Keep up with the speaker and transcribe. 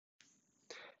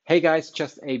Hey guys,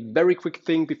 just a very quick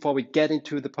thing before we get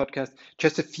into the podcast.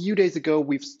 Just a few days ago,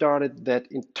 we've started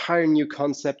that entire new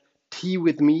concept, Tea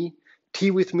with Me.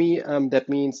 Tea with Me, that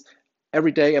means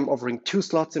every day I'm offering two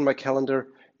slots in my calendar.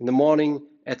 In the morning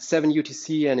at 7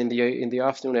 UTC and in the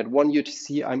afternoon at 1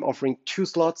 UTC, I'm offering two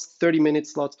slots, 30-minute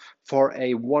slots for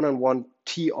a one-on-one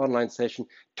tea online session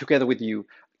together with you.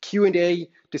 Q&A,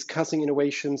 discussing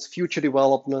innovations, future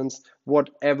developments,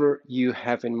 whatever you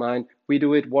have in mind. We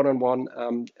do it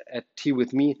one-on-one at Tea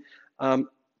with Me. Um,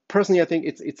 Personally, I think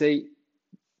it's a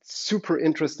super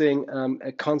interesting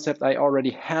a concept. I already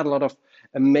had a lot of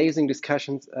amazing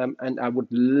discussions, and I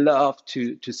would love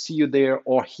to see you there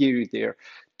or hear you there.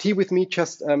 Tea with Me,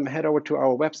 just head over to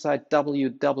our website,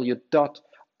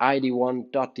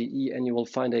 www.id1.de, and you will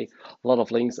find a lot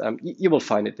of links. You will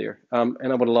find it there. And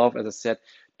I would love, as I said,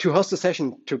 to host a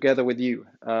session together with you.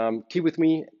 Tea with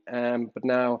Me, but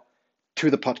now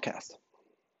to the podcast.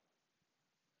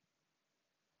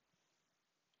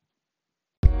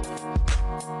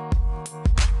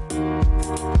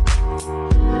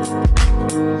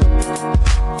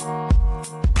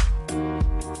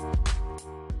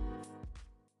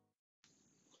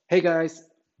 Hey guys,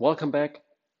 welcome back.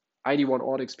 ID1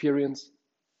 Auto Experience.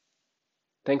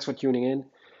 Thanks for tuning in.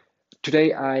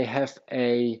 Today I have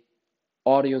a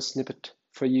audio snippet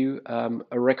for you,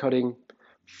 a recording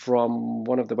from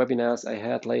one of the webinars I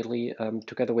had lately,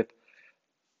 together with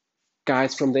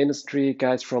guys from the industry,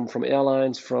 guys from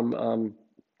airlines, from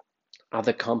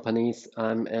other companies,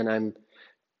 and I'm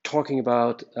talking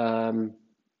about a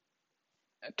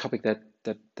topic that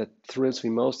thrills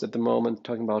me most at the moment,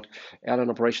 talking about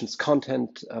airline operations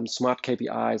content, smart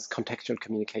KPIs, contextual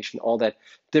communication, all that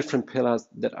different pillars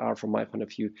that are, from my point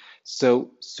of view, so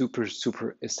super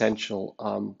essential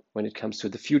when it comes to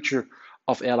the future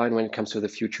of airline, when it comes to the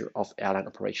future of airline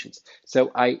operations.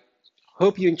 So I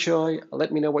hope you enjoy.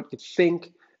 Let me know what you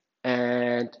think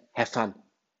and have fun.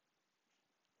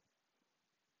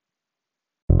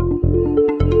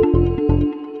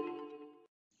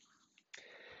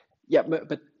 Yeah,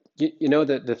 but you know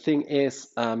the thing is,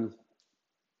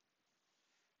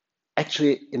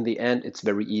 actually in the end it's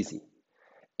very easy.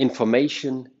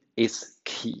 Information is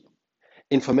key.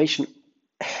 Information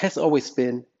has always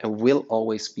been and will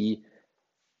always be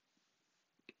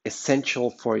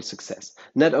essential for success,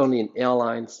 not only in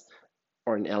airlines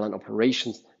or in airline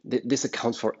operations. This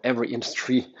accounts for every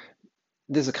industry.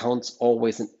 This accounts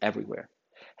always and everywhere.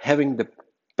 Having the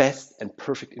best and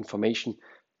perfect information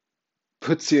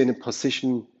puts you in a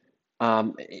position,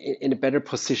 in a better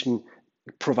position,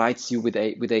 provides you with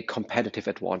a competitive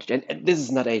advantage. And this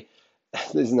is not a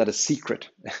this is not a secret,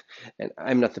 and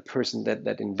I'm not the person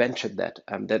that invented that.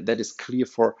 That is clear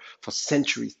for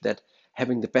centuries that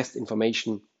having the best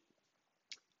information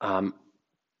um,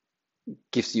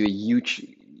 gives you a huge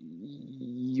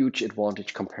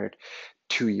advantage compared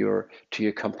to your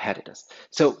competitors.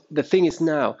 So the thing is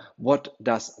now, what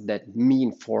does that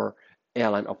mean for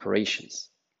airline operations?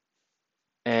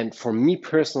 And for me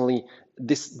personally,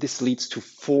 this leads to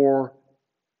four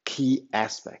key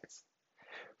aspects.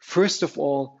 First of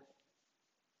all,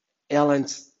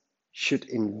 airlines should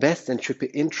invest and should be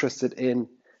interested in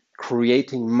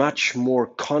creating much more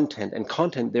content. And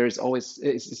content, there is always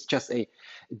is just a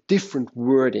different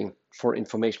wording for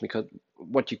information, because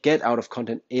what you get out of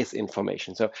content is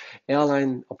information. So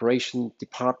airline operation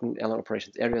department, airline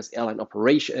operations areas,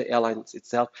 airlines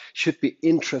itself should be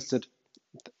interested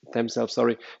themselves,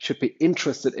 sorry, should be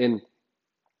interested in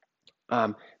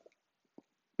um,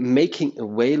 making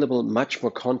available much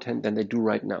more content than they do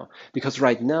right now. Because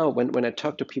right now, when I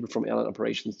talk to people from airline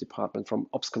operations department, from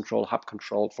ops control, hub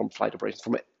control, from flight operations,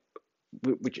 from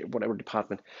whatever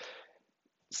department,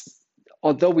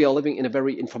 although we are living in a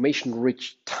very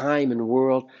information-rich time and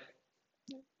world,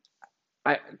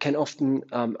 I can often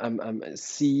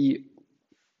see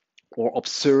or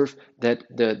observe that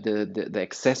the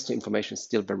access to information is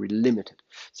still very limited.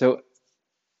 So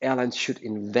airlines should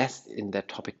invest in that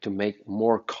topic to make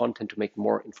more content, to make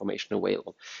more information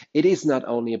available. It is not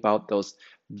only about those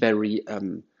very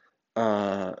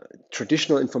uh,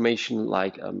 traditional information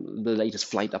like the latest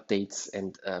flight updates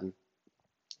and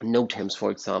NOTAMs,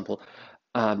 for example,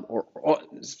 or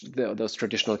those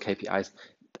traditional KPIs.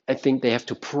 I think they have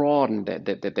to broaden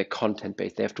their content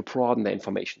base. They have to broaden their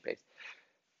information base,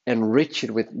 enrich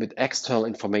it with external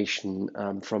information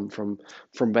from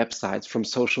websites, from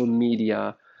social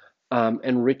media,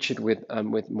 enrich it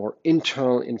with more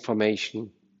internal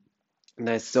information. And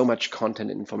there's so much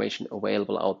content and information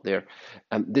available out there.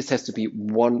 This has to be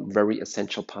one very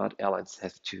essential part airlines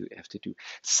have to do.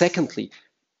 Secondly,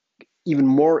 even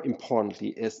more importantly,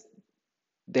 is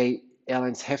they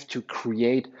airlines have to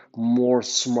create more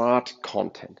smart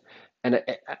content. And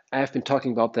I've been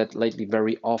talking about that lately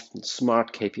very often.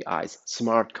 Smart KPIs,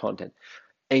 smart content,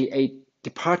 a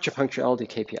departure punctuality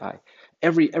KPI.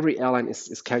 Every airline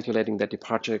is calculating that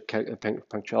departure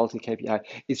punctuality KPI,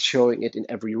 is showing it in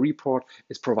every report,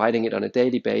 is providing it on a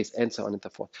daily basis, and so on and so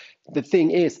forth. The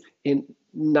thing is, in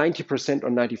 90% or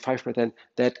 95%,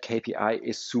 that KPI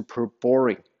is super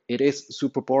boring. It is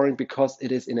super boring because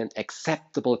it is in an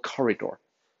acceptable corridor.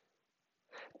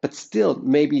 But still,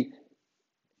 maybe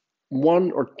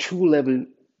one or two level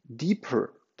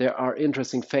deeper, there are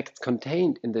interesting facts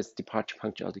contained in this departure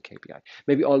punctuality KPI.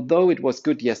 Maybe although it was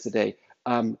good yesterday,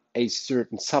 a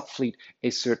certain subfleet, a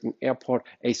certain airport,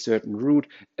 a certain route,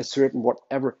 a certain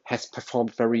whatever has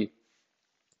performed very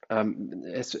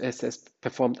has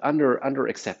performed under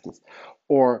acceptance,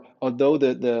 or although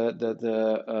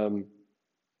the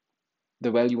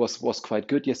value was quite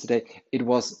good yesterday, it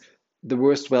was the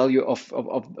worst value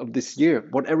of this year,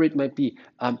 whatever it might be.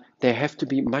 There have to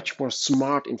be much more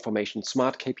smart information,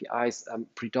 smart KPIs,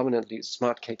 predominantly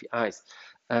smart KPIs.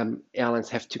 Airlines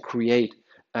have to create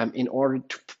in order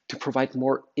to provide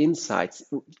more insights,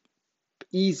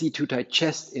 easy to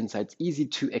digest insights, easy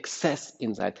to access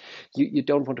insight. You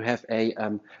don't want to have a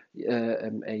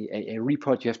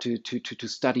report you have to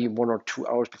study 1 or 2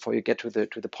 hours before you get to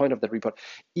the point of the report.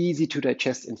 Easy to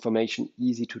digest information,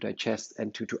 easy to digest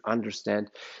and to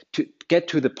understand, to get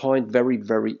to the point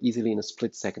very easily in a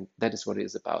split second. That is what it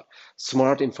is about.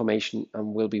 Smart information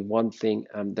will be one thing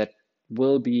that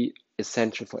will be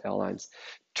essential for airlines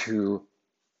to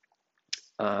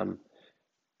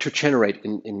generate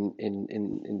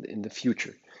in the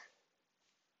future.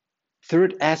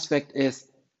 Third aspect is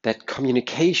that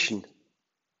communication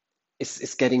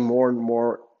is getting more and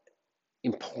more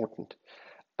important.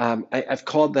 I've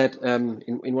called that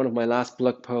in one of my last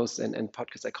blog posts and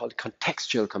podcasts, I called it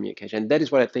contextual communication. And that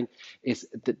is what I think is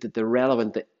the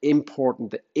relevant, the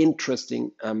important, the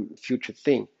interesting future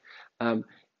thing.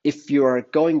 If you are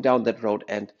going down that road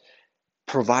and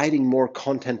providing more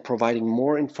content, providing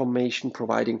more information,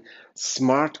 providing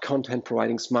smart content,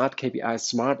 providing smart KPIs,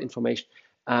 smart information,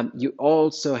 you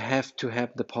also have to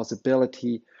have the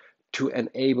possibility to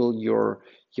enable your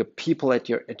people at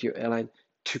your airline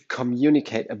to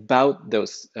communicate about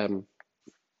those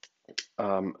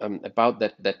about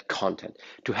that content,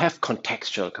 to have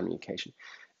contextual communication.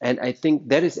 And I think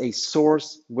that is a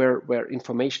source where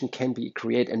information can be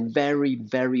created, and very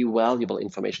valuable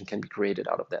information can be created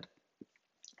out of that.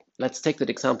 Let's take that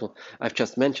example I've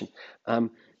just mentioned.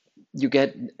 You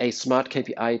get a smart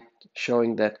KPI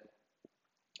showing that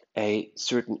a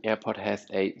certain airport has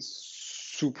a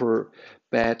super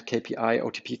bad KPI,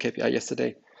 OTP KPI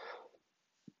yesterday,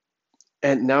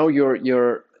 and now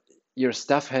your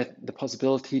staff had the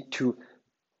possibility to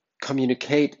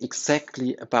communicate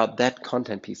exactly about that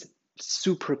content piece,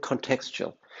 super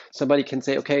contextual. Somebody can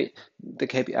say, okay, the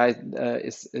KPI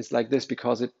is like this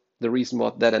because the reason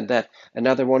was that and that.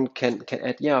 Another one can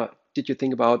add, yeah, did you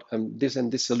think about this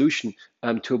and this solution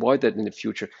to avoid that in the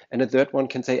future? And a third one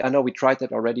can say, I know we tried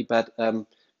that already, but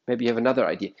maybe you have another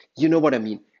idea. You know what I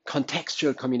mean?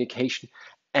 Contextual communication.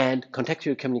 And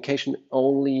contextual communication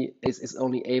only is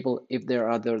only able if there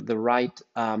are the right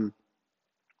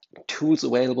tools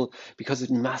available, because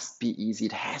it must be easy.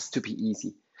 It has to be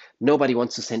easy. Nobody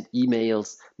wants to send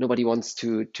emails. Nobody wants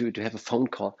to have a phone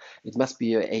call. It must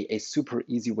be a super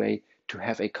easy way to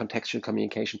have a contextual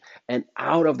communication. And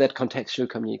out of that contextual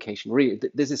communication, really,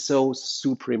 this is so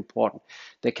super important.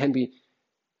 There can be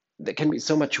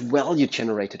so much value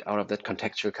generated out of that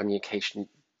contextual communication.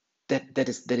 That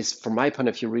is from my point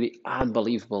of view really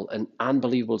unbelievable, an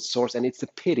unbelievable source. And it's a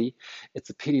pity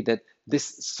that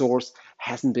this source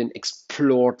hasn't been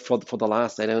explored for the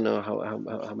last, I don't know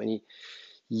how many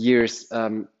years.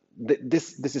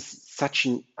 This is such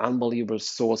an unbelievable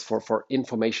source for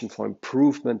information, for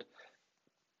improvement.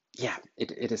 Yeah,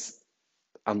 it is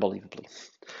unbelievably.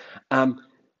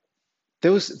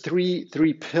 Those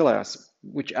three pillars,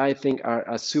 which I think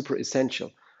are super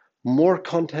essential: more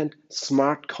content,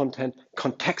 smart content,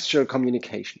 contextual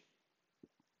communication.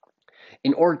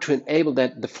 In order to enable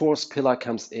that, the fourth pillar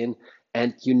comes in,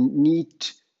 and you need,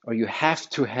 or you have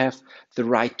to have, the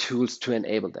right tools to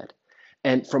enable that.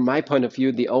 And from my point of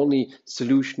view, the only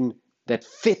solution that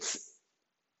fits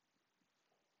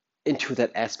into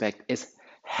that aspect is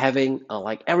having,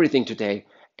 like everything today,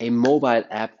 a mobile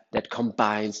app that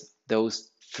combines those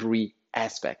three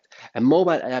aspects. A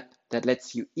mobile app that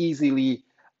lets you easily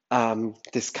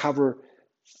discover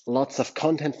lots of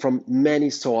content from many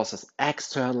sources,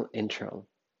 external, internal.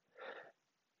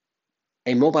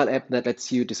 A mobile app that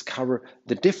lets you discover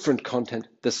the different content,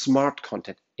 the smart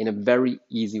content, in a very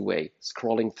easy way.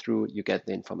 Scrolling through, you get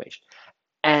the information.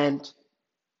 And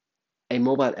a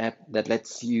mobile app that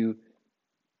lets you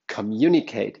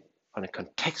communicate on a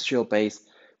contextual base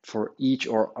for each,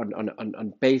 or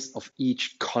on base of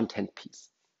each content piece.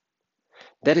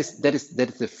 That is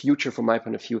the future from my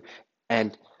point of view.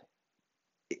 And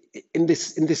in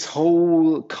this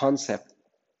whole concept,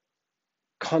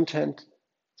 content,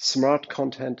 smart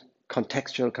content,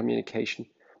 contextual communication,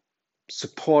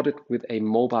 supported with a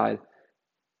mobile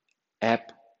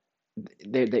app,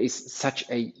 there is such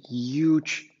a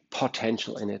huge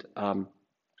potential in it,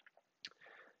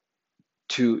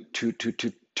 to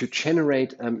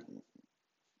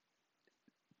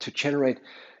generate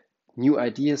new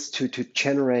ideas, to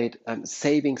generate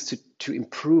savings, to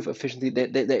improve efficiency.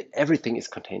 Everything is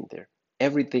contained there.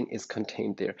 Everything is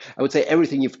contained there. I would say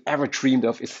everything you've ever dreamed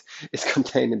of is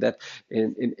contained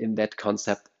in that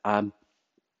concept.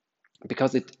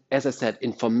 Because it, as I said,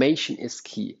 information is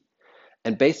key,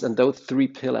 and based on those three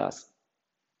pillars,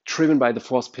 driven by the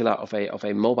fourth pillar of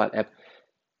a mobile app,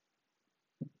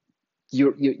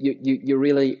 you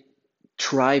really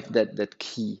drive that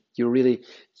key. You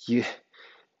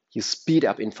you speed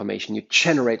up information, you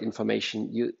generate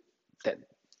information. That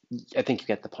I think you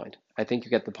get the point. I think you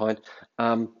get the point.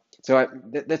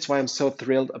 That's why I'm so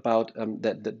thrilled about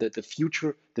the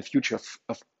future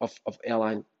of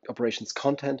airline operations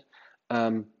content,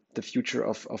 the future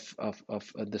of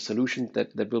the solution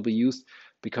that will be used,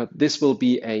 because this will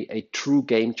be a true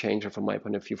game changer from my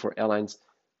point of view for airlines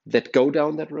that go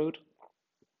down that road.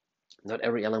 Not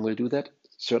every airline will do that,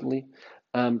 certainly,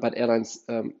 but airlines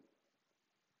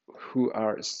who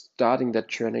are starting that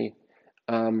journey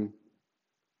um,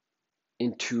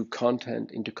 into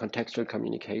content, into contextual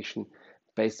communication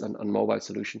based on mobile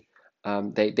solution,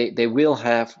 they will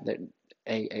have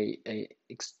a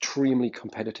extremely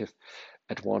competitive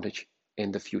advantage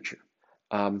in the future.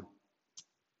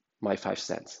 My 5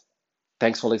 cents.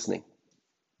 Thanks for listening.